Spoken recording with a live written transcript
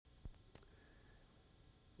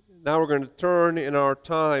Now we're going to turn in our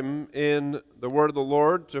time in the Word of the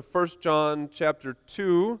Lord to 1 John chapter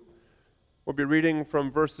 2. We'll be reading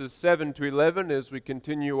from verses 7 to 11 as we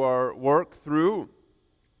continue our work through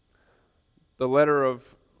the letter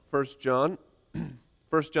of 1 John.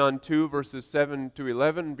 1 John 2, verses 7 to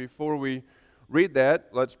 11. Before we read that,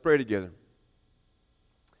 let's pray together.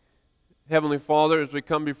 Heavenly Father, as we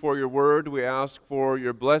come before your Word, we ask for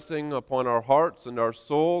your blessing upon our hearts and our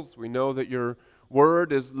souls. We know that your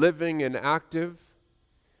Word is living and active.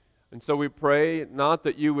 And so we pray not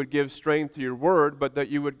that you would give strength to your Word, but that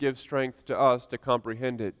you would give strength to us to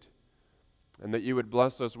comprehend it. And that you would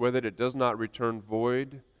bless us with it. It does not return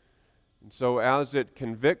void. And so as it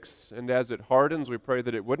convicts and as it hardens, we pray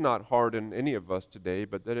that it would not harden any of us today,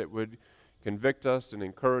 but that it would convict us and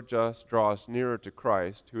encourage us, draw us nearer to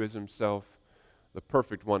Christ, who is himself the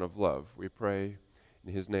perfect one of love. We pray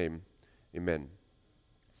in his name. Amen.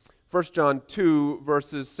 1 John 2,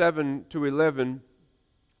 verses 7 to 11.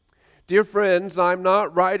 Dear friends, I am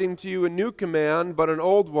not writing to you a new command, but an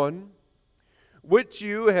old one, which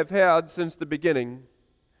you have had since the beginning.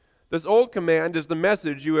 This old command is the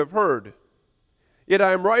message you have heard. Yet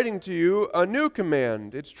I am writing to you a new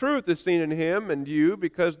command. Its truth is seen in him and you,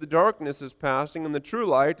 because the darkness is passing and the true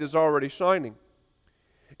light is already shining.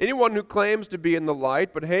 Anyone who claims to be in the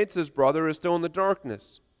light but hates his brother is still in the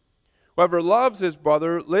darkness. Whoever loves his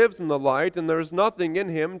brother lives in the light, and there is nothing in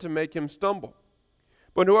him to make him stumble.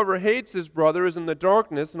 But whoever hates his brother is in the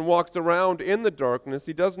darkness and walks around in the darkness.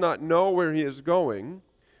 He does not know where he is going,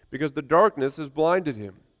 because the darkness has blinded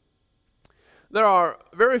him. There are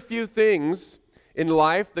very few things in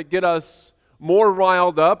life that get us more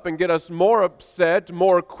riled up and get us more upset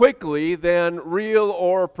more quickly than real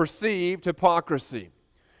or perceived hypocrisy.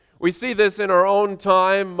 We see this in our own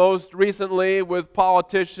time, most recently with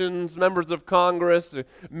politicians, members of Congress,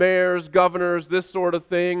 mayors, governors, this sort of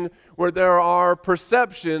thing, where there are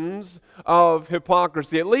perceptions of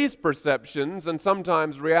hypocrisy, at least perceptions, and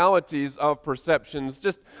sometimes realities of perceptions.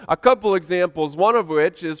 Just a couple examples, one of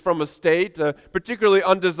which is from a state, a particularly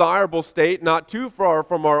undesirable state, not too far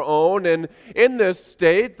from our own, and in this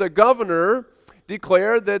state, the governor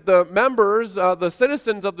declared that the members, the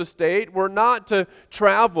citizens of the state, were not to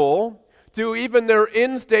travel to even their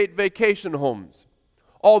in-state vacation homes.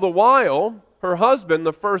 All the while, her husband,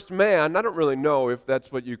 the first man, I don't really know if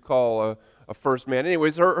that's what you call a first man.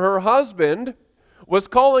 Anyways, her husband was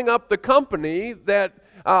calling up the company that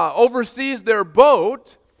oversees their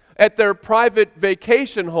boat at their private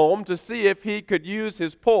vacation home to see if he could use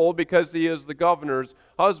his pull, because he is the governor's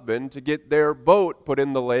husband, to get their boat put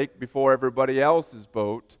in the lake before everybody else's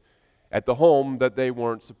boat at the home that they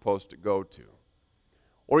weren't supposed to go to.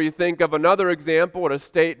 Or you think of another example at a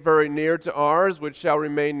state very near to ours, which shall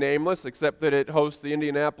remain nameless, except that it hosts the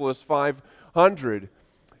Indianapolis 500.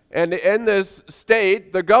 And in this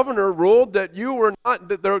state, the governor ruled that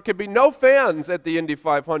that there could be no fans at the Indy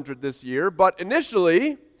 500 this year, but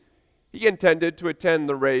initially he intended to attend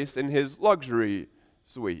the race in his luxury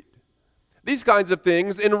suite. These kinds of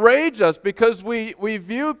things enrage us because we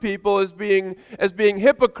view people as being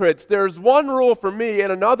hypocrites. There's one rule for me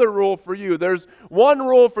and another rule for you. There's one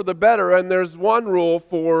rule for the better and there's one rule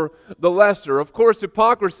for the lesser. Of course,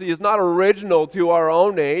 hypocrisy is not original to our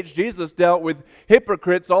own age. Jesus dealt with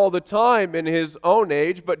hypocrites all the time in his own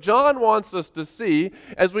age. But John wants us to see,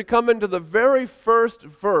 as we come into the very first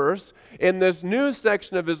verse in this new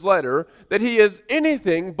section of his letter, that he is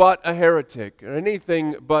anything but a heretic, or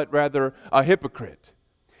anything but rather a hypocrite.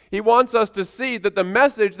 He wants us to see that the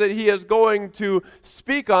message that he is going to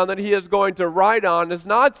speak on, that he is going to write on, is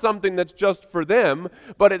not something that's just for them,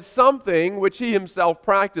 but it's something which he himself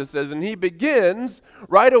practices. And he begins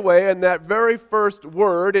right away in that very first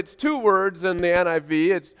word. It's two words in the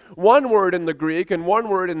NIV. It's one word in the Greek and one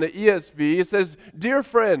word in the ESV. It says, "Dear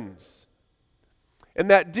friends." And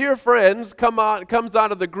that "dear friends" comes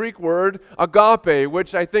out of the Greek word agape,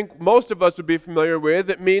 which I think most of us would be familiar with.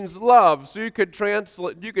 It means love. So you could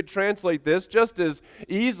translate this just as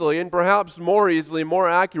easily, and perhaps more easily, more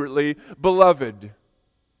accurately, beloved.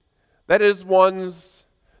 That is ones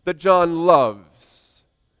that John loves.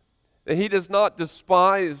 That he does not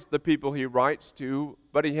despise the people he writes to,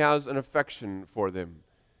 but he has an affection for them.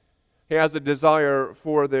 He has a desire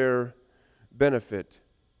for their benefit.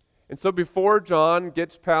 And so before John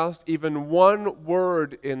gets past even one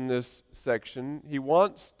word in this section, he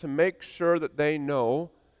wants to make sure that they know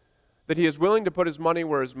that he is willing to put his money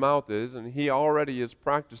where his mouth is, and he already is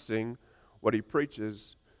practicing what he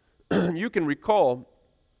preaches. You can recall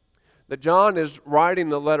that John is writing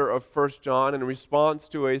the letter of 1 John in response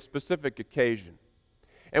to a specific occasion.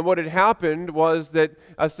 And what had happened was that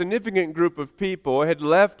a significant group of people had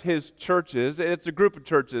left his churches. It's a group of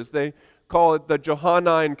churches. They call it the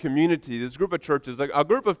Johannine community. This group of churches, a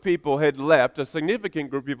group of people had left, a significant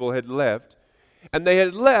group of people had left. And they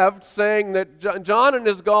had left saying that John and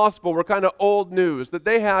his gospel were kind of old news, that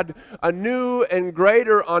they had a new and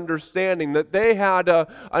greater understanding, that they had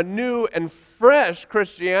a new and fresh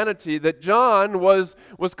Christianity, that John was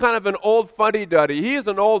kind of an old fuddy-duddy. He's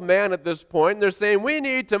an old man at this point. They're saying, we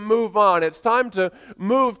need to move on. It's time to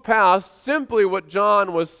move past simply what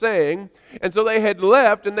John was saying. And so they had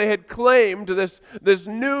left and they had claimed this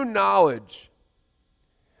new knowledge.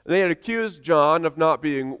 They had accused John of not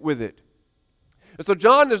being with it. So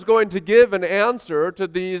John is going to give an answer to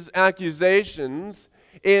these accusations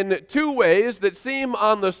in two ways that seem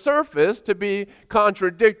on the surface to be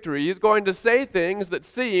contradictory. He's going to say things that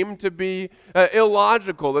seem to be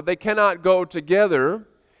illogical, that they cannot go together.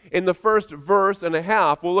 In the first verse and a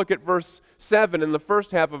half, we'll look at verse 7 and the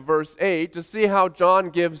first half of verse 8 to see how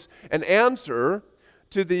John gives an answer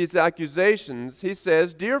to these accusations. He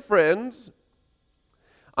says, "Dear friends,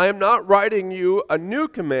 I am not writing you a new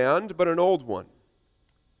command, but an old one,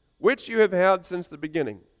 which you have had since the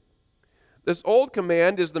beginning. This old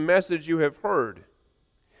command is the message you have heard.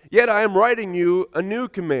 Yet I am writing you a new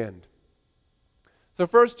command." So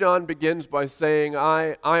first John begins by saying,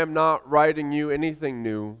 I am not writing you anything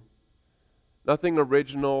new, nothing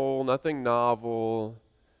original, nothing novel.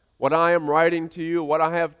 What I am writing to you, what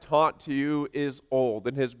I have taught to you is old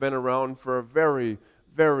and has been around for a very,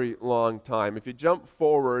 very long time. If you jump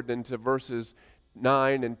forward into verses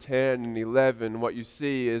 9 and 10 and 11, what you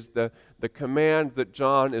see is the command that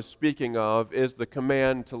John is speaking of is the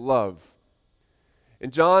command to love.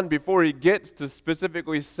 And John, before he gets to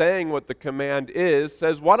specifically saying what the command is,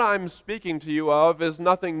 says, what I'm speaking to you of is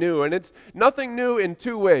nothing new. And it's nothing new in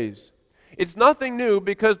two ways. It's nothing new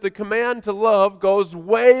because the command to love goes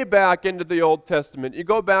way back into the Old Testament. You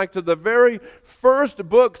go back to the very first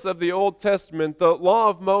books of the Old Testament, the Law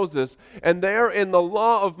of Moses, and there in the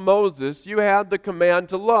Law of Moses, you had the command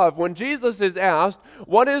to love. When Jesus is asked,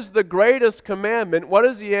 what is the greatest commandment, what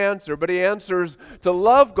does he answer? But he answers, to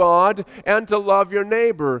love God and to love your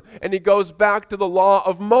neighbor. And he goes back to the Law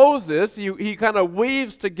of Moses. He kind of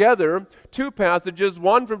weaves together two passages,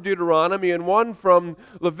 one from Deuteronomy and one from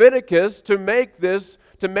Leviticus, to make this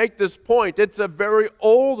point. It's a very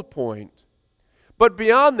old point. But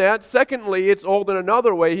beyond that, secondly, it's old in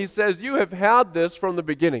another way. He says, you have had this from the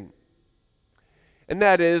beginning. And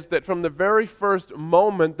that is that from the very first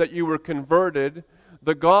moment that you were converted,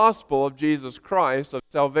 the gospel of Jesus Christ, of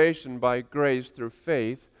salvation by grace through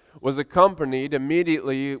faith, was accompanied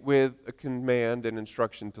immediately with a command and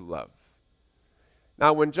instruction to love.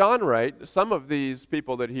 Now, when John writes, some of these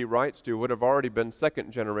people that he writes to would have already been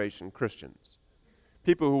second-generation Christians,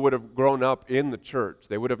 people who would have grown up in the church.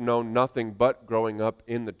 They would have known nothing but growing up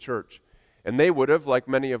in the church. And they would have, like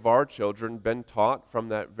many of our children, been taught from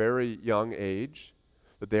that very young age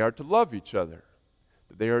that they are to love each other,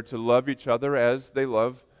 that they are to love each other as they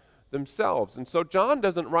love themselves. And so John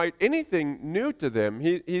doesn't write anything new to them.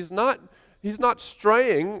 He's not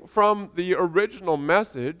straying from the original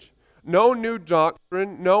message. No new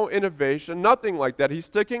doctrine, no innovation, nothing like that. He's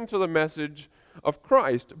sticking to the message of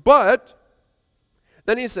Christ. But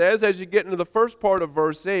then he says, as you get into the first part of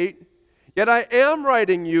verse 8, yet I am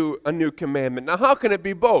writing you a new commandment. Now, how can it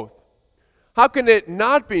be both? How can it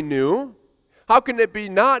not be new? How can it be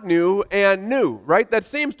not new and new, right? That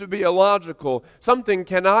seems to be illogical. Something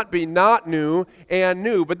cannot be not new and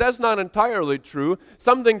new, but that's not entirely true.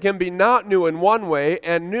 Something can be not new in one way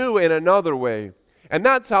and new in another way. And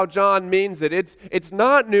that's how John means it. It's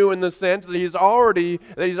not new in the sense that he's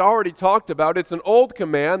already talked about. It's an old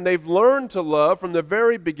command. They've learned to love from the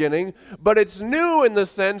very beginning, but it's new in the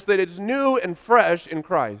sense that it's new and fresh in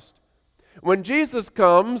Christ. When Jesus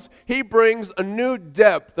comes, he brings a new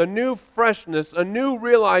depth, a new freshness, a new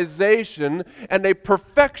realization, and a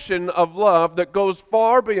perfection of love that goes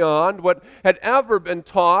far beyond what had ever been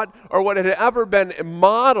taught or what had ever been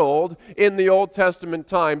modeled in the Old Testament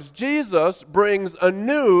times. Jesus brings a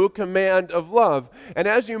new command of love. And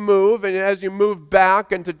as you move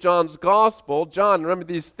back into John's gospel, John, remember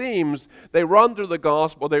these themes, they run through the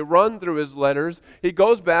gospel, they run through his letters. He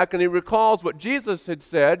goes back and he recalls what Jesus had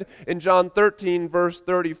said in John 13, verse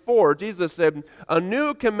 34. Jesus said, a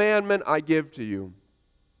new commandment I give to you,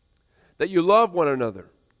 that you love one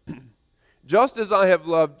another. Just as I have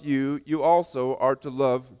loved you, you also are to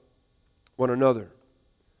love one another.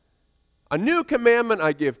 A new commandment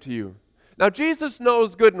I give to you. Now, Jesus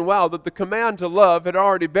knows good and well that the command to love had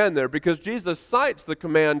already been there, because Jesus cites the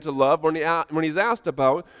command to love when he's asked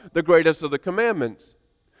about the greatest of the commandments.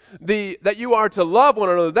 That you are to love one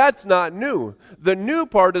another, that's not new. The new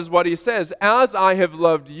part is what he says, as I have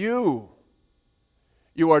loved you,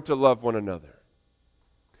 you are to love one another.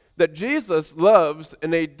 That Jesus loves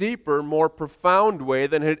in a deeper, more profound way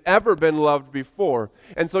than had ever been loved before.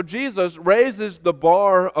 And so Jesus raises the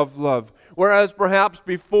bar of love. Whereas perhaps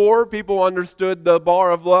before people understood the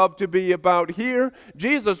bar of love to be about here,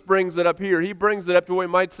 Jesus brings it up here. He brings it up to what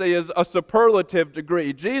we might say is a superlative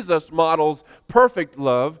degree. Jesus models perfect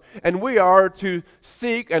love, and we are to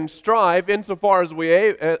seek and strive insofar as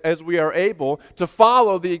we are able to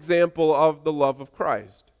follow the example of the love of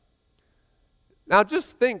Christ. Now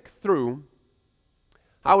just think through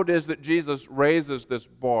how it is that Jesus raises this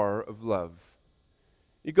bar of love.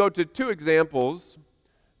 You go to two examples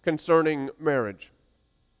concerning marriage.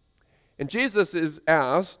 And Jesus is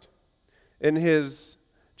asked in this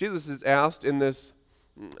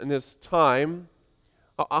time,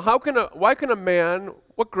 what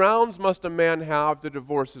grounds must a man have to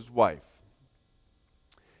divorce his wife?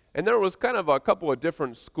 And there was kind of a couple of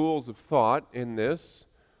different schools of thought in this.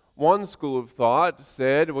 One school of thought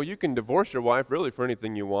said, well, you can divorce your wife really for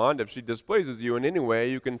anything you want. If she displeases you in any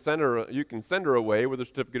way, you can send her away with a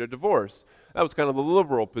certificate of divorce. That was kind of the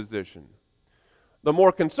liberal position. The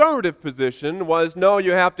more conservative position was, no,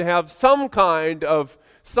 you have to have some kind of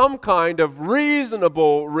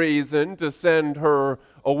reasonable reason to send her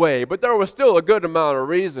away. But there was still a good amount of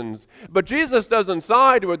reasons. But Jesus doesn't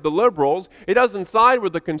side with the liberals. He doesn't side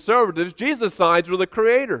with the conservatives. Jesus sides with the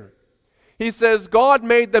Creator. He says God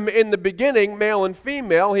made them in the beginning, male and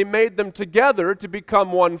female. He made them together to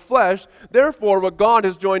become one flesh. Therefore, what God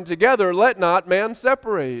has joined together, let not man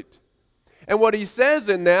separate. And what he says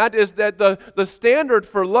in that is that the standard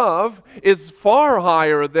for love is far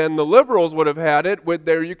higher than the liberals would have had it, with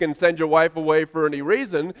their you can send your wife away for any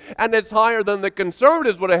reason. And it's higher than the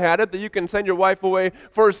conservatives would have had it, that you can send your wife away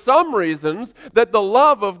for some reasons. That the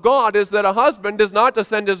love of God is that a husband is not to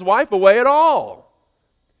send his wife away at all.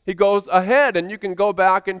 He goes ahead, and you can go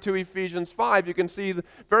back into Ephesians 5. You can see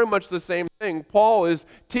very much the same thing. Paul is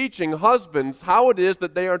teaching husbands how it is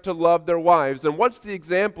that they are to love their wives. And what's the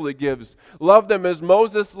example he gives? Love them as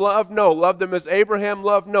Moses loved? No. Love them as Abraham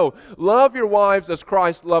loved? No. Love your wives as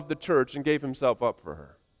Christ loved the church and gave himself up for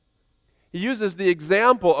her. He uses the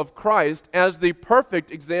example of Christ as the perfect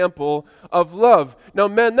example of love. Now,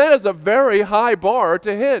 men, that is a very high bar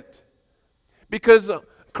to hit. Because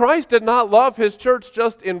Christ did not love his church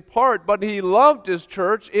just in part, but he loved his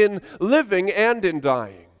church in living and in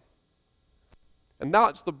dying. And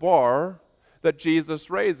that's the bar that Jesus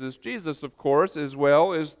raises. Jesus, of course, as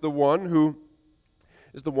well, is the one who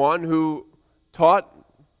taught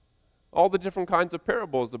all the different kinds of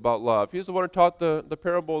parables about love. He's the one who taught the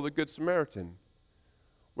parable of the Good Samaritan,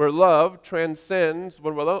 where love transcends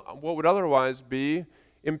what would otherwise be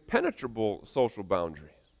impenetrable social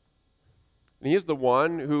boundaries. And he is the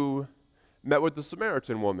one who met with the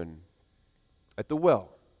Samaritan woman at the well.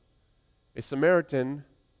 A Samaritan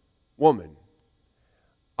woman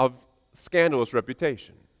of scandalous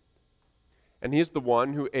reputation. And he's the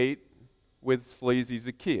one who ate with sleazy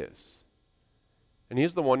Zacchaeus. And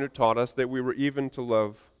he's the one who taught us that we were even to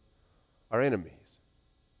love our enemies.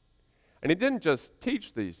 And he didn't just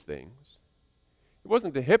teach these things. He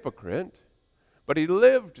wasn't a hypocrite. But he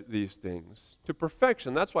lived these things to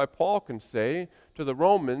perfection. That's why Paul can say to the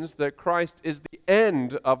Romans that Christ is the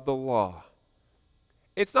end of the law.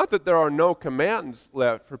 It's not that there are no commands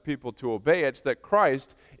left for people to obey. It's that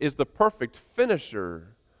Christ is the perfect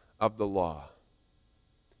finisher of the law.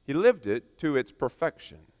 He lived it to its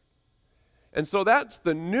perfection. And so that's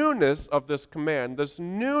the newness of this command. This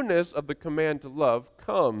newness of the command to love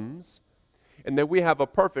comes and that we have a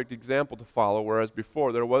perfect example to follow, whereas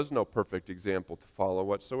before there was no perfect example to follow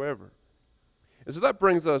whatsoever. And so that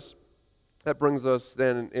brings us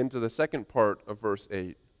then into the second part of verse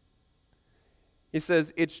 8. He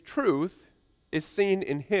says, its truth is seen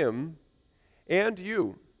in him and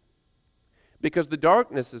you, because the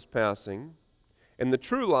darkness is passing and the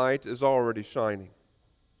true light is already shining.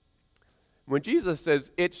 When Jesus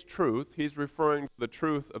says its truth, he's referring to the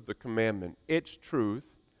truth of the commandment. Its truth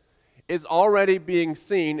is already being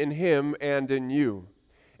seen in him and in you.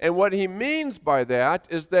 And what he means by that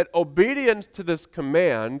is that obedience to this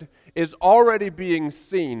command is already being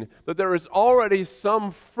seen, that there is already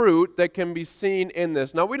some fruit that can be seen in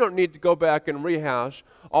this. Now, we don't need to go back and rehash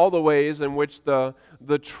all the ways in which the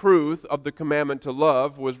truth of the commandment to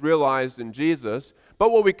love was realized in Jesus, but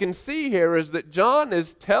what we can see here is that John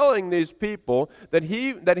is telling these people that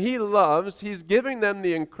he loves. He's giving them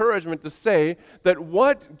the encouragement to say that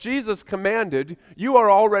what Jesus commanded, you are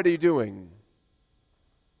already doing.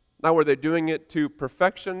 Now, were they doing it to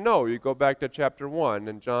perfection? No. You go back to chapter 1,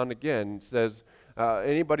 and John again says,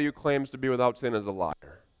 anybody who claims to be without sin is a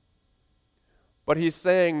liar. But he's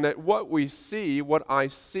saying that what we see, what I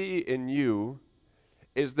see in you,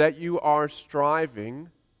 is that you are striving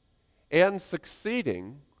and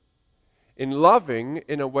succeeding in loving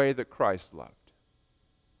in a way that Christ loved.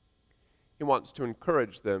 He wants to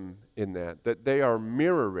encourage them in that they are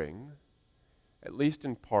mirroring, at least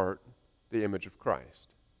in part, the image of Christ.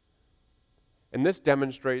 And this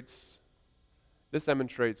demonstrates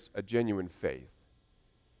a genuine faith.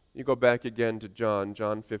 You go back again to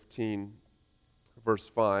John 15, verse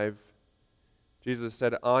 5. Jesus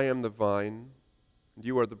said, I am the vine, and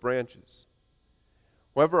you are the branches.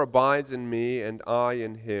 Whoever abides in me and I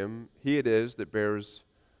in him, he it is that bears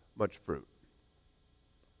much fruit.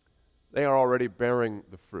 They are already bearing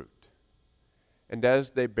the fruit. And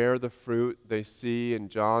as they bear the fruit, they see, and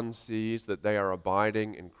John sees, that they are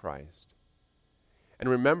abiding in Christ. And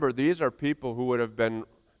remember, these are people who would have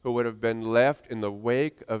been left in the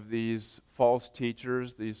wake of these false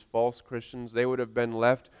teachers, these false Christians. They would have been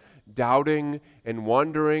left doubting and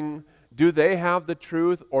wondering, do they have the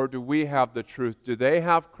truth or do we have the truth? Do they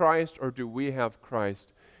have Christ or do we have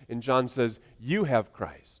Christ? And John says, you have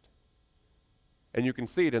Christ. And you can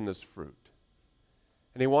see it in this fruit.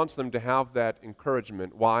 And he wants them to have that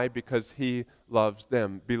encouragement. Why? Because he loves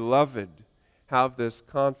them. Beloved, have this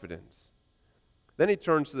confidence. Then he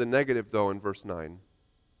turns to the negative, though, in verse 9.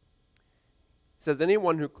 He says,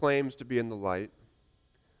 anyone who claims to be in the light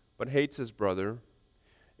but hates his brother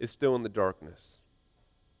is still in the darkness.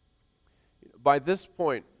 By this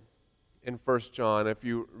point in 1 John, if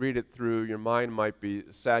you read it through, your mind might be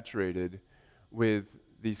saturated with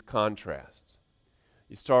these contrasts.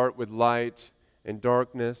 You start with light and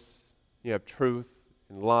darkness. You have truth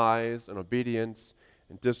and lies and obedience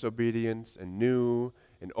and disobedience and new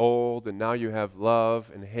and old, and now you have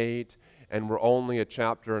love and hate, and we're only a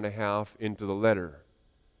chapter and a half into the letter.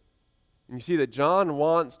 And you see that John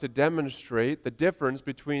wants to demonstrate the difference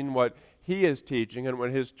between what he is teaching and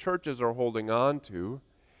what his churches are holding on to,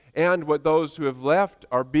 and what those who have left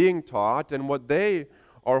are being taught and what they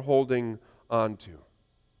are holding on to.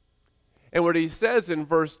 And what he says in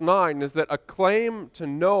verse 9 is that a claim to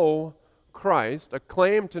know Christ, a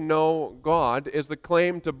claim to know God, is the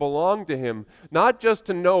claim to belong to him. Not just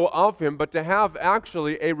to know of him, but to have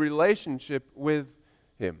actually a relationship with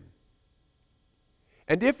him.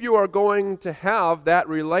 And if you are going to have that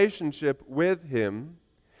relationship with him,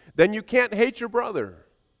 then you can't hate your brother.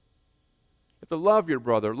 You have to love your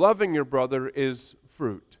brother. Loving your brother is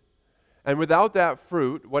fruit. And without that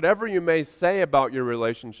fruit, whatever you may say about your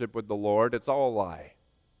relationship with the Lord, it's all a lie.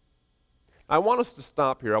 I want us to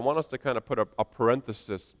stop here. I want us to kind of put a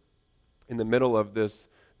parenthesis in the middle of this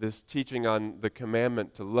teaching on the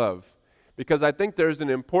commandment to love, because I think there's an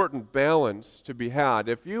important balance to be had.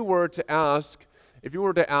 If you were to ask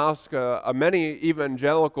a many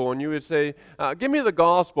evangelical and you would say, give me the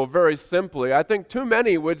gospel very simply, I think too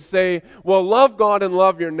many would say, well, love God and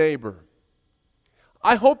love your neighbor.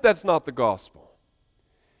 I hope that's not the gospel.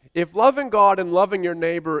 If loving God and loving your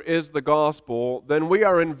neighbor is the gospel, then we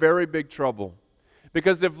are in very big trouble.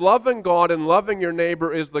 Because if loving God and loving your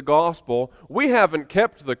neighbor is the gospel, we haven't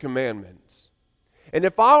kept the commandments. And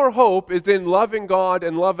if our hope is in loving God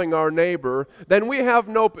and loving our neighbor, then we have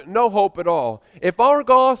no hope at all. If our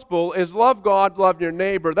gospel is love God, love your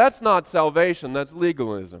neighbor, that's not salvation, that's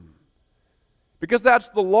legalism. Because that's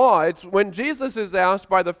the law. It's when Jesus is asked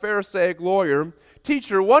by the Pharisaic lawyer,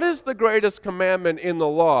 teacher, what is the greatest commandment in the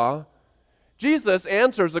law? Jesus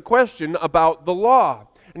answers a question about the law.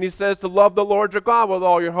 And he says to love the Lord your God with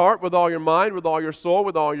all your heart, with all your mind, with all your soul,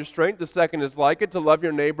 with all your strength. The second is like it, to love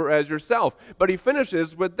your neighbor as yourself. But he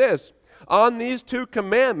finishes with this. On these two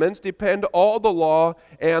commandments depend all the law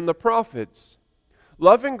and the prophets.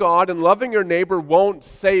 Loving God and loving your neighbor won't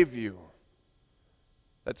save you.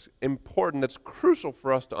 That's important. That's crucial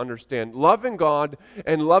for us to understand. Loving God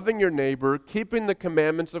and loving your neighbor, keeping the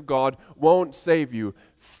commandments of God, won't save you.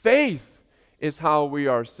 Faith is how we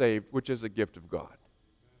are saved, which is a gift of God.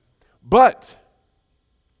 But,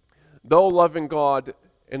 though loving God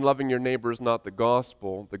and loving your neighbor is not the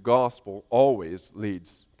gospel always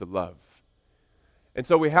leads to love. And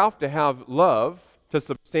so we have to have love to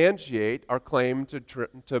substantiate our claim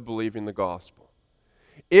to believing the gospel.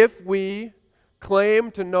 If we claim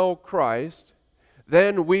to know Christ,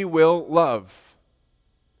 then we will love.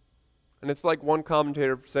 And it's like one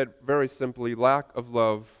commentator said very simply, lack of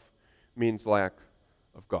love means lack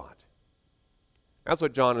of God. That's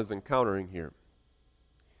what John is encountering here.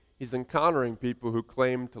 He's encountering people who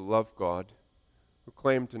claim to love God, who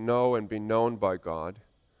claim to know and be known by God,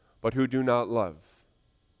 but who do not love.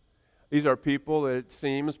 These are people that it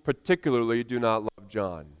seems particularly do not love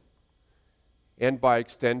John, and by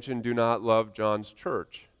extension do not love John's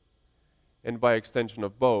church. And by extension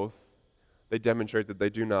of both, they demonstrate that they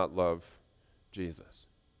do not love Jesus.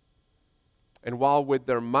 And while with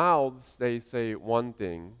their mouths they say one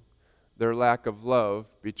thing, their lack of love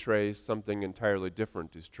betrays something entirely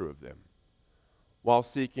different is true of them. While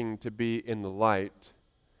seeking to be in the light,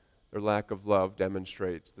 their lack of love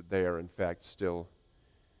demonstrates that they are in fact still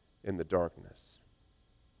in the darkness.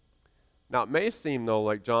 Now it may seem though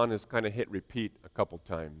like John has kind of hit repeat a couple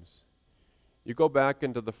times. You go back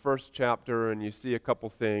into the first chapter and you see a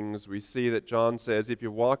couple things. We see that John says, if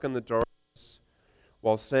you walk in the darkness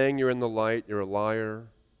while saying you're in the light, you're a liar.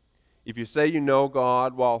 If you say you know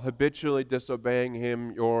God while habitually disobeying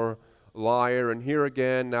Him, you're a liar. And here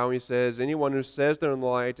again, now he says, anyone who says they're in the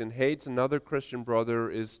light and hates another Christian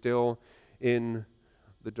brother is still in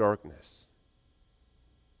the darkness.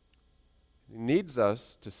 He needs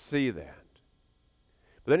us to see that.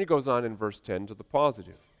 But then he goes on in verse 10 to the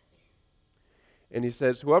positive. And he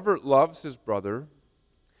says, whoever loves his brother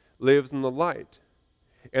lives in the light,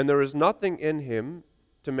 and there is nothing in him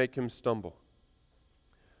to make him stumble.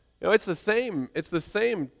 You know, it's the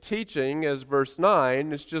same teaching as verse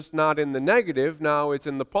 9. It's just not in the negative. Now it's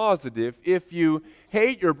in the positive. If you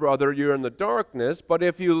hate your brother, you're in the darkness. But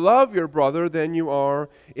if you love your brother, then you are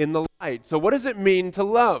in the light. So what does it mean to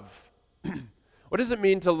love? What does it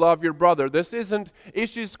mean to love your brother? This isn't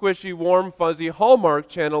ishy-squishy, warm, fuzzy Hallmark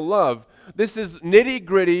Channel love. This is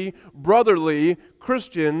nitty-gritty, brotherly,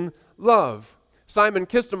 Christian love. Simon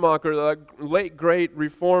Kistemacher, the late great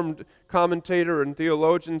Reformed commentator and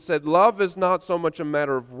theologian, said, love is not so much a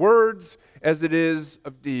matter of words as it is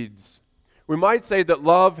of deeds. We might say that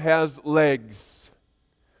love has legs,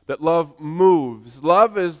 that love moves.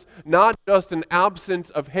 Love is not just an absence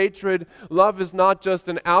of hatred. Love is not just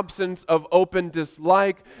an absence of open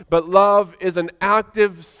dislike, but love is an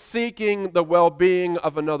active seeking the well-being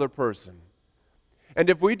of another person. And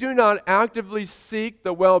if we do not actively seek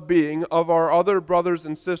the well-being of our other brothers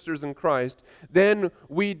and sisters in Christ, then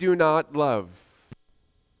we do not love.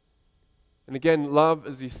 And again, love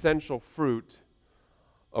is the essential fruit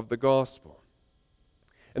of the gospel.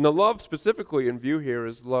 And the love specifically in view here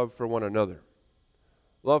is love for one another.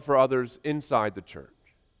 Love for others inside the church.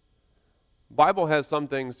 The Bible has some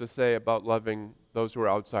things to say about loving those who are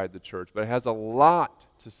outside the church, but it has a lot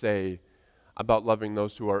to say about loving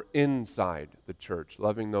those who are inside the church,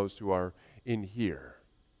 loving those who are in here.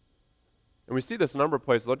 And we see this in a number of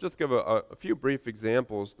places. I'll just give a few brief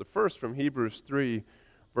examples. The first from Hebrews 3,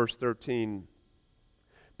 verse 13.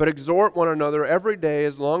 But exhort one another every day,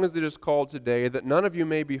 as long as it is called today, that none of you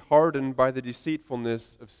may be hardened by the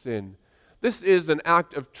deceitfulness of sin. This is an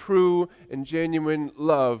act of true and genuine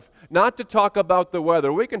love. Not to talk about the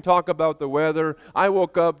weather. We can talk about the weather. I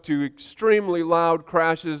woke up to extremely loud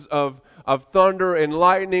crashes of thunder and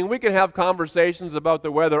lightning. We can have conversations about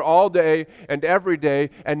the weather all day and every day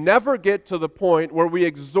and never get to the point where we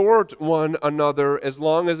exhort one another, as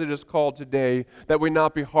long as it is called today, that we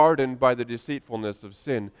not be hardened by the deceitfulness of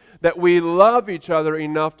sin. That we love each other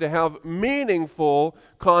enough to have meaningful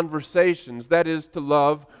conversations. That is, to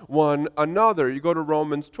love one another. You go to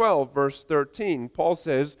Romans 12, verse 13. Paul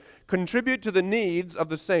says, contribute to the needs of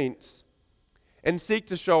the saints and seek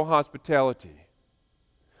to show hospitality.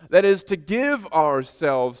 That is, to give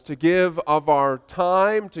ourselves, to give of our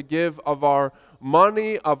time, to give of our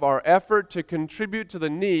money, of our effort, to contribute to the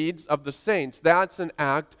needs of the saints. That's an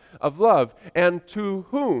act of love. And to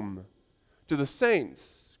whom? To the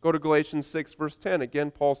saints. Go to Galatians 6, verse 10. Again,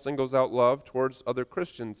 Paul singles out love towards other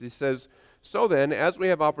Christians. He says, so then, as we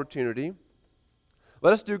have opportunity,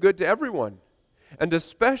 let us do good to everyone, and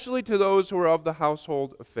especially to those who are of the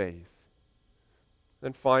household of faith.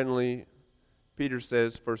 And finally, Peter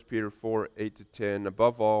says, 1 Peter 4, 8-10,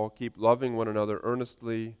 above all, keep loving one another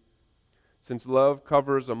earnestly, since love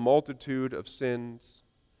covers a multitude of sins.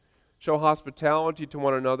 Show hospitality to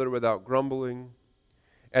one another without grumbling.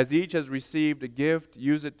 As each has received a gift,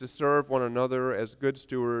 use it to serve one another as good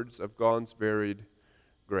stewards of God's varied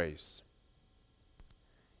grace.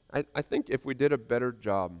 I think if we did a better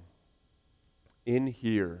job in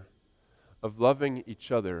here of loving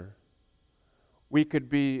each other, we could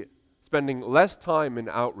be spending less time in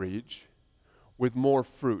outreach with more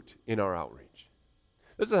fruit in our outreach.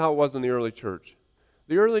 This is how it was in the early church.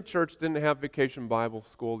 The early church didn't have Vacation Bible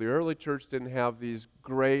School. The early church didn't have these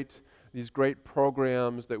great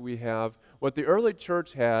programs that we have. What the early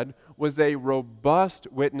church had was a robust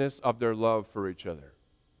witness of their love for each other.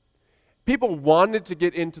 People wanted to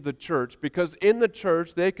get into the church because in the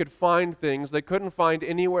church they could find things they couldn't find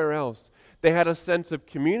anywhere else. They had a sense of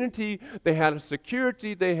community, they had a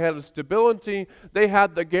security, they had a stability, they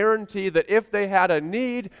had the guarantee that if they had a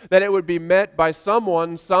need, that it would be met by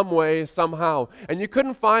someone, some way, somehow. And you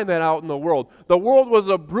couldn't find that out in the world. The world was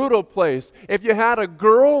a brutal place. If you had a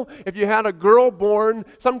girl born,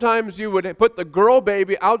 sometimes you would put the girl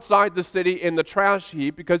baby outside the city in the trash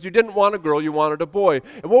heap because you didn't want a girl, you wanted a boy.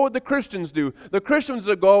 And what would the Christians do? The Christians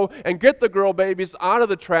would go and get the girl babies out of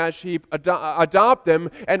the trash heap, adopt them,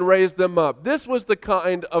 and raise them up. This was the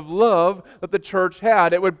kind of love that the church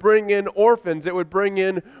had. It would bring in orphans, it would bring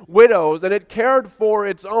in widows, and it cared for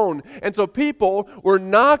its own. And so people were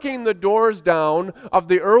knocking the doors down of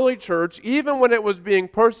the early church, even when it was being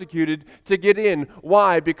persecuted, to get in.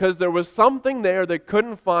 Why? Because there was something there they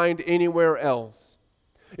couldn't find anywhere else.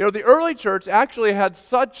 You know, the early church actually had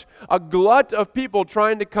such a glut of people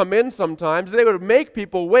trying to come in sometimes, they would make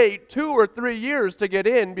people wait 2 or 3 years to get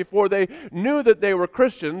in before they knew that they were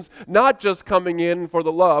Christians, not just coming in for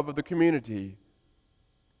the love of the community.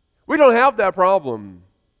 We don't have that problem.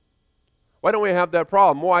 Why don't we have that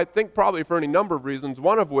problem? Well, I think probably for any number of reasons,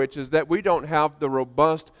 one of which is that we don't have the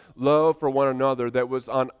robust love for one another that was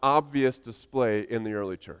on obvious display in the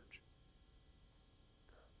early church.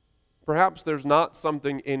 Perhaps there's not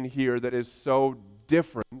something in here that is so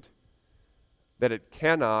different that it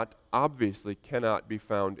obviously cannot be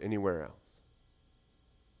found anywhere else.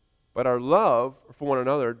 But our love for one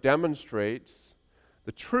another demonstrates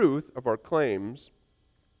the truth of our claims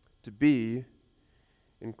to be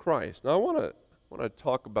in Christ. Now I want to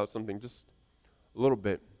talk about something just a little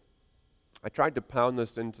bit. I tried to pound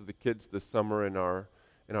this into the kids this summer in our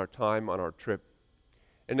time on our trip.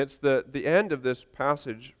 And it's the end of this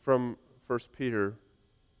passage from 1 Peter,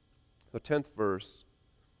 the 10th verse.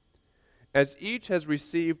 As each has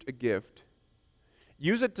received a gift,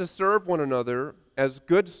 use it to serve one another as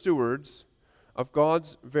good stewards of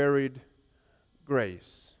God's varied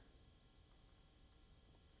grace.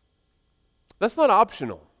 That's not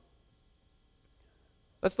optional.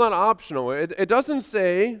 That's not optional. It doesn't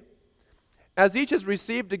say, as each has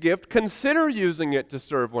received a gift, consider using it to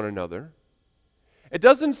serve one another. It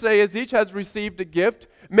doesn't say, as each has received a gift,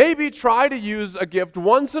 maybe try to use a gift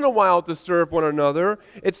once in a while to serve one another.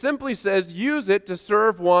 It simply says, use it to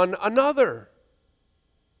serve one another.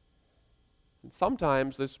 And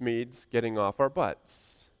sometimes this means getting off our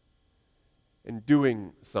butts and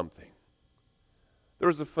doing something. There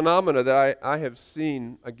is a phenomena that I have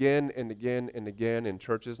seen again and again and again in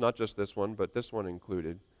churches, not just this one, but this one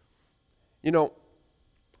included. You know,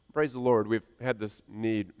 praise the Lord, we've had this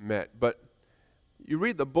need met, but you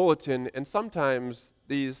read the bulletin, and sometimes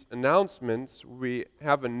these announcements, we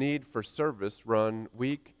have a need for service run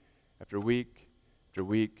week after week after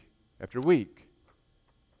week after week.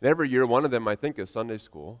 And every year, one of them, I think, is Sunday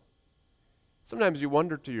school. Sometimes you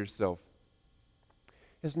wonder to yourself,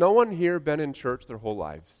 has no one here been in church their whole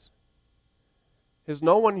lives? Has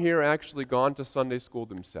no one here actually gone to Sunday school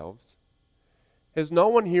themselves? Has no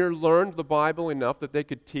one here learned the Bible enough that they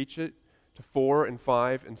could teach it to 4 and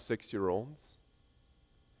 5 and 6-year-olds?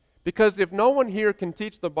 Because if no one here can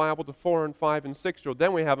teach the Bible to 4 and 5 and 6-year-olds,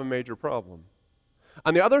 then we have a major problem.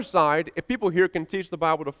 On the other side, if people here can teach the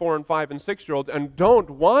Bible to 4 and 5 and 6-year-olds and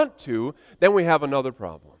don't want to, then we have another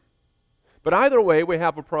problem. But either way, we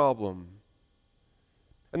have a problem.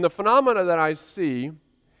 And the phenomena that I see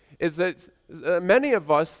is that many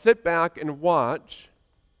of us sit back and watch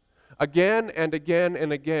again and again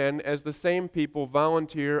and again as the same people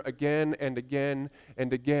volunteer again and again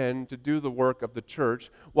and again to do the work of the church,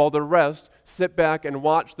 while the rest sit back and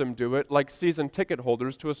watch them do it like season ticket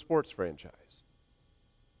holders to a sports franchise.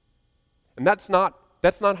 And that's not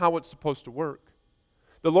how it's supposed to work.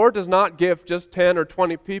 The Lord does not gift just 10 or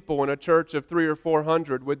 20 people in a church of 300 or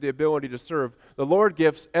 400 with the ability to serve. The Lord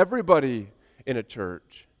gifts everybody in a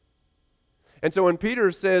church. And so when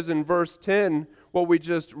Peter says in verse 10, what we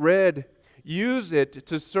just read, use it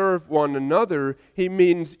to serve one another, he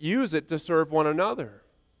means use it to serve one another.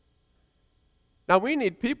 Now we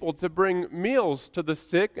need people to bring meals to the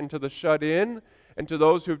sick and to the shut-in and to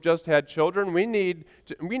those who've just had children. We need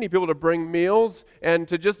people to bring meals and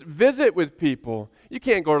to just visit with people. You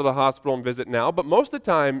can't go to the hospital and visit now, but most of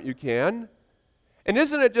the time you can. And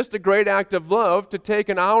isn't it just a great act of love to take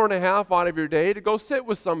an hour and a half out of your day to go sit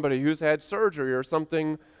with somebody who's had surgery or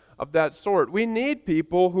something of that sort? We need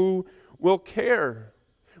people who will care.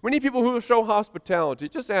 We need people who will show hospitality.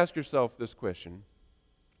 Just ask yourself this question.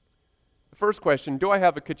 The first question, do I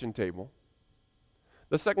have a kitchen table?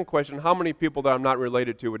 The second question, how many people that I'm not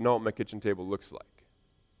related to would know what my kitchen table looks like?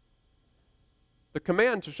 The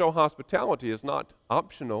command to show hospitality is not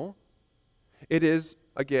optional. It is,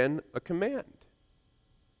 again, a command.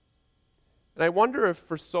 And I wonder if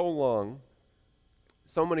for so long,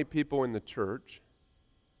 so many people in the church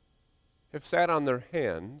have sat on their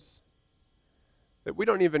hands that we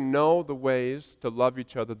don't even know the ways to love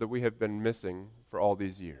each other that we have been missing for all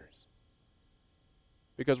these years.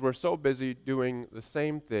 Because we're so busy doing the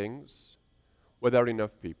same things without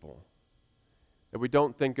enough people that we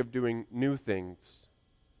don't think of doing new things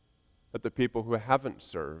that the people who haven't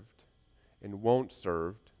served and won't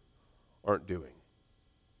serve aren't doing.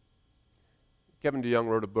 Kevin DeYoung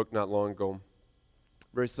wrote a book not long ago,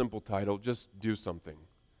 very simple title, Just Do Something.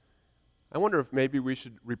 I wonder if maybe we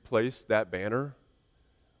should replace that banner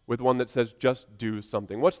with one that says, just do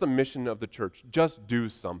something. What's the mission of the church? Just do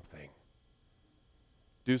something.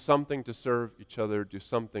 Do something to serve each other. Do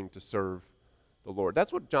something to serve the Lord.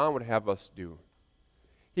 That's what John would have us do.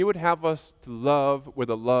 He would have us to love with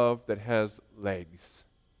a love that has legs,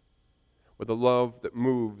 with a love that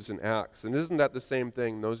moves and acts. And isn't that the same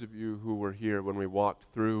thing, those of you who were here when we walked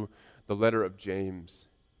through the letter of James?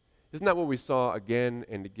 Isn't that what we saw again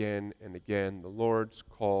and again and again? The Lord's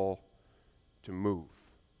call to move.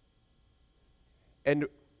 And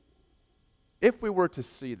if we were to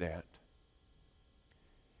see that,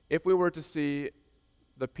 if we were to see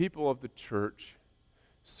the people of the church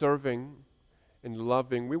serving and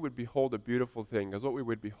loving, we would behold a beautiful thing, because what we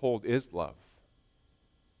would behold is love.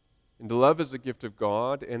 And love is a gift of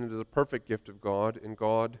God, and it is a perfect gift of God, and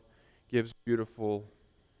God gives beautiful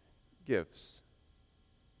gifts.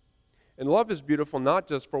 And love is beautiful not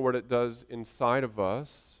just for what it does inside of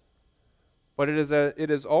us, but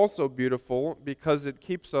it is also beautiful because it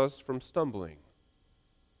keeps us from stumbling.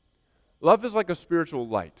 Love is like a spiritual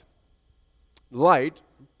light. Light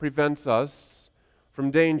prevents us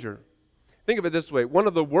from danger. Think of it this way. One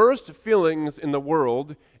of the worst feelings in the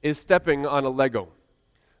world is stepping on a Lego.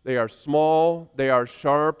 They are small, they are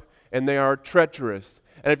sharp, and they are treacherous.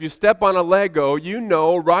 And if you step on a Lego, you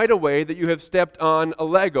know right away that you have stepped on a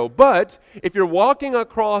Lego. But if you're walking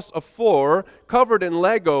across a floor covered in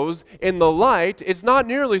Legos in the light, it's not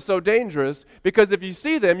nearly so dangerous, because if you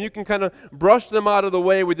see them, you can kind of brush them out of the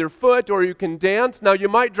way with your foot, or you can dance. Now, you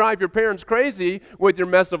might drive your parents crazy with your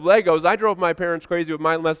mess of Legos. I drove my parents crazy with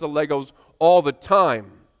my mess of Legos all the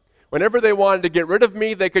time. Whenever they wanted to get rid of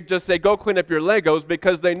me, they could just say, go clean up your Legos,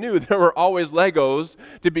 because they knew there were always Legos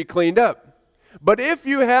to be cleaned up. But if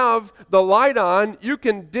you have the light on, you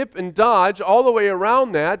can dip and dodge all the way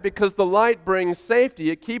around that, because the light brings safety.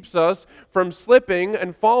 It keeps us from slipping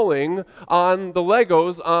and falling on the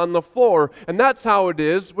Legos on the floor. And that's how it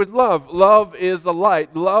is with love. Love is a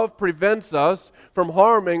light. Love prevents us from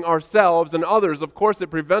harming ourselves and others. Of course, it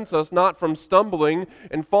prevents us not from stumbling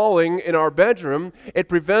and falling in our bedroom. It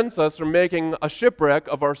prevents us from making a shipwreck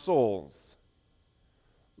of our souls.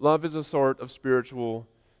 Love is a sort of spiritual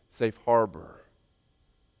safe harbor.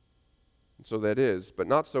 And so that is, but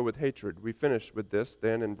not so with hatred. We finish with this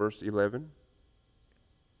then in verse 11.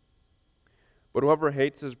 But whoever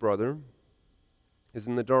hates his brother is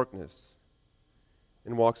in the darkness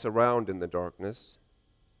and walks around in the darkness.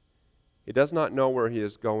 He does not know where he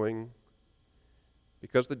is going,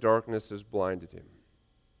 because the darkness has blinded him.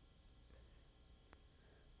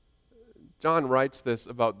 John writes this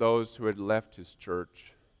about those who had left his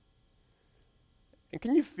church. And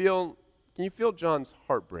can you feel John's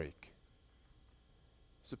heartbreak?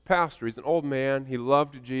 He's a pastor. He's an old man. He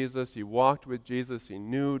loved Jesus. He walked with Jesus. He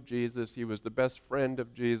knew Jesus. He was the best friend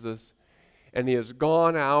of Jesus. And he has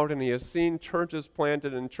gone out and he has seen churches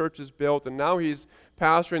planted and churches built. And now he's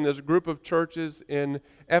pastoring this group of churches in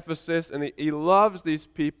Ephesus. And he loves these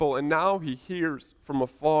people. And now he hears from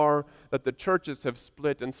afar that the churches have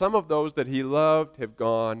split. And some of those that he loved have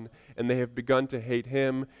gone. And they have begun to hate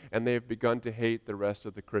him. And they have begun to hate the rest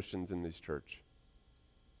of the Christians in this church.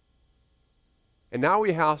 And now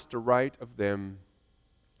he has to write of them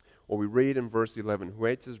what we read in verse 11. Who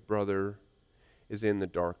hates his brother is in the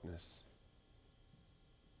darkness.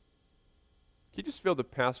 Can you just feel the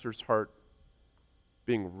pastor's heart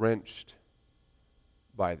being wrenched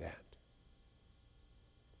by that?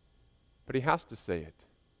 But he has to say it.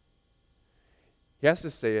 He has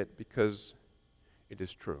to say it because it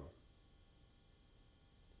is true.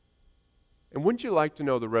 And wouldn't you like to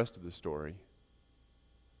know the rest of the story?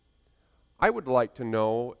 I would like to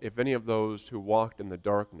know if any of those who walked in the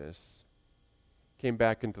darkness came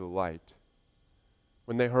back into the light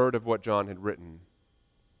when they heard of what John had written.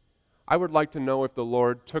 I would like to know if the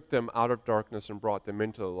Lord took them out of darkness and brought them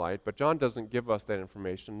into the light, but John doesn't give us that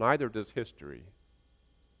information, neither does history.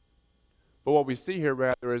 But what we see here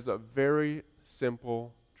rather is a very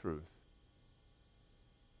simple truth.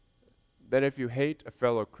 that if you hate a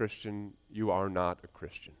fellow Christian, you are not a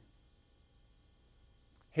Christian.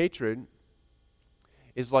 Hatred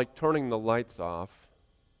is like turning the lights off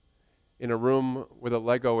in a room with a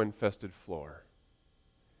Lego-infested floor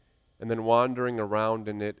and then wandering around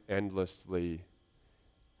in it endlessly,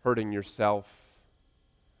 hurting yourself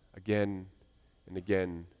again and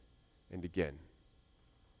again and again.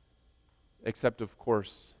 Except, of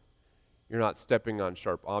course, you're not stepping on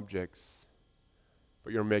sharp objects,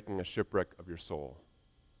 but you're making a shipwreck of your soul.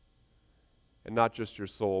 And not just your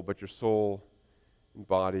soul, but your soul and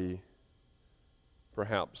body,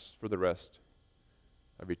 perhaps for the rest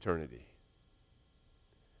of eternity.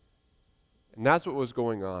 And that's what was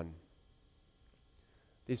going on.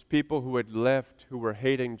 These people who had left, who were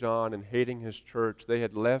hating John and hating his church, they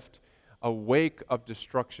had left a wake of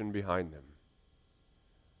destruction behind them.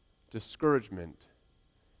 Discouragement,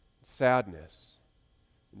 sadness,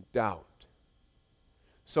 and doubt.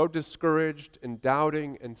 So discouraged and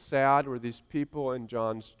doubting and sad were these people in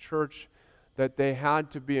John's church that they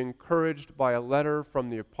had to be encouraged by a letter from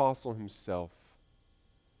the apostle himself,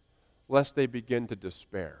 lest they begin to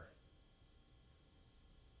despair.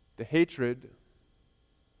 The hatred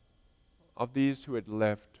of these who had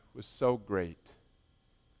left was so great,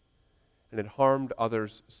 and it harmed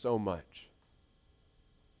others so much.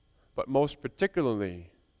 But most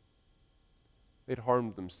particularly, they'd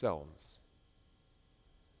harmed themselves.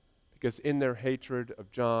 Because in their hatred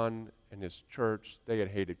of John and his church, they had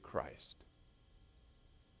hated Christ.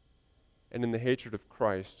 And in the hatred of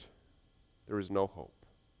Christ, there is no hope.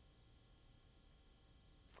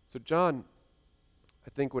 So John, I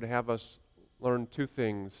think, would have us learn two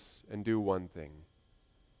things and do one thing.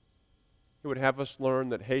 He would have us learn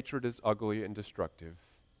that hatred is ugly and destructive,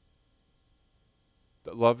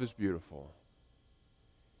 that love is beautiful,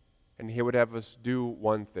 and he would have us do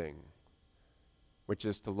one thing, which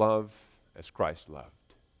is to love as Christ loved.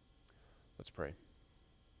 Let's pray.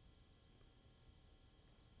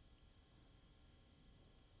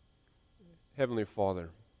 Heavenly Father,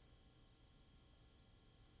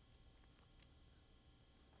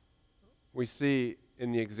 we see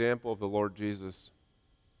in the example of the Lord Jesus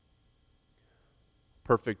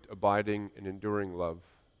perfect, abiding, and enduring love.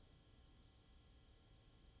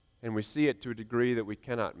 And we see it to a degree that we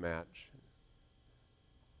cannot match,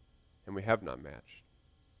 and we have not matched.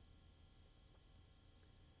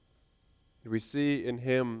 We see in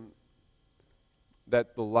him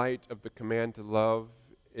that the light of the command to love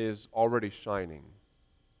is already shining.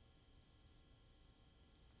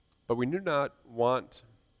 But we do not want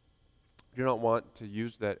to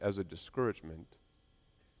use that as a discouragement,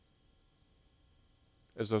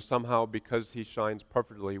 as though somehow because he shines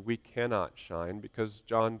perfectly, we cannot shine, because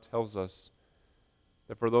John tells us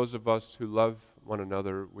that for those of us who love one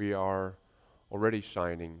another, we are already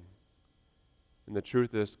shining, and the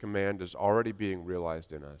truth of this command is already being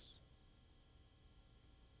realized in us.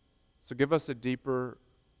 So give us a deeper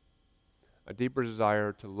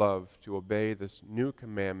desire to love, to obey this new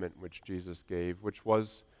commandment which Jesus gave, which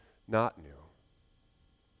was not new.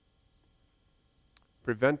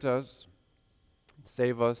 Prevent us and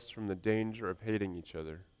save us from the danger of hating each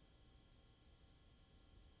other,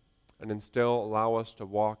 and instill, allow us to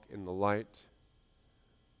walk in the light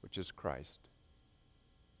which is Christ.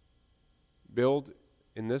 Build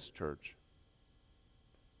in this church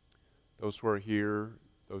those who are here,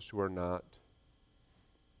 those who are not,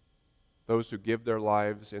 those who give their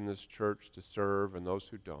lives in this church to serve, and those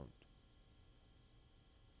who don't.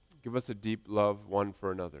 Give us a deep love one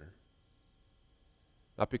for another.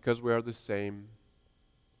 Not because we are the same,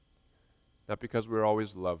 not because we're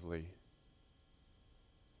always lovely,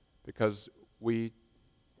 because we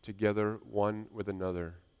together, one with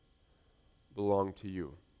another, belong to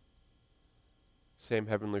you. Same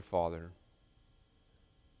Heavenly Father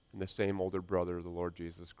and the same older brother, the Lord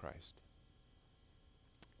Jesus Christ.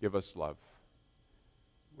 Give us love.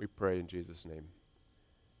 We pray in Jesus' name.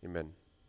 Amen.